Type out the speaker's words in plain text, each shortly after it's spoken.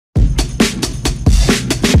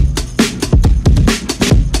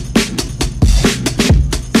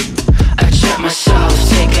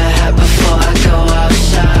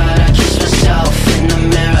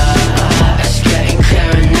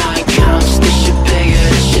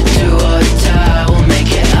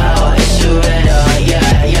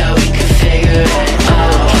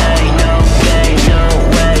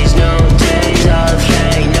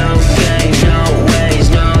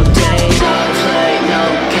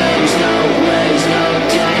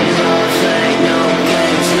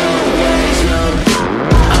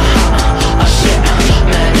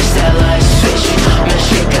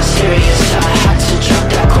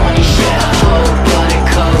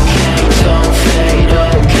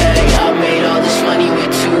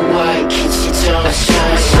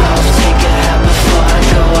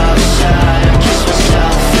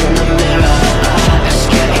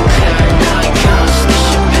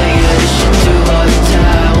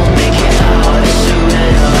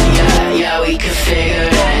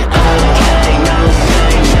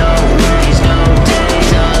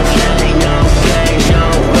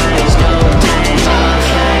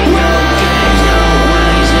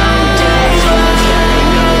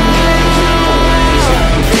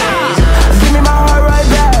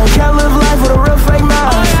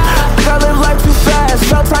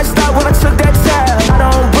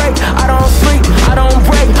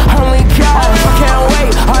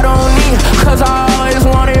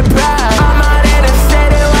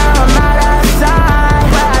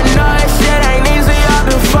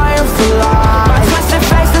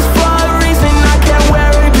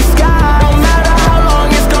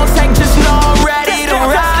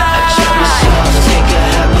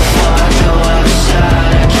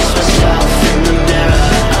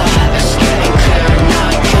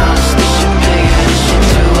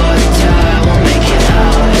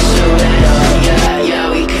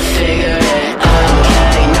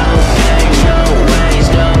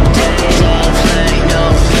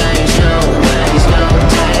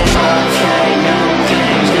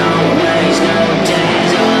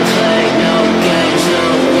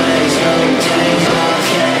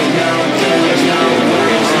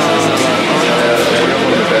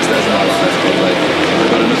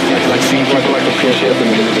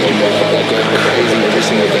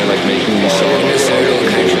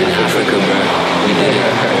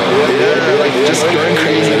Yeah, like just going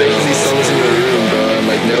crazy making these songs in the room, bro, and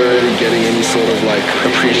like never really getting any sort of like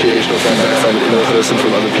appreciation or feedback from in person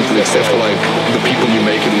from other people except for like the people you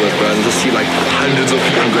make it with, bro. And just see like hundreds of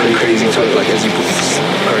people going crazy to it, like as you put this.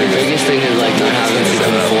 The biggest thing is like not having to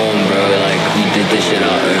conform, bro. Like we did this shit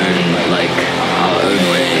our own, like our own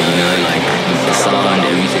way, you know, like the sound,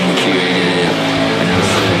 everything we curated it, you know.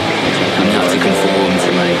 So we didn't have to conform to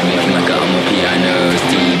like making like a piano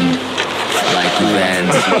themed like band.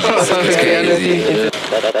 It's crazy.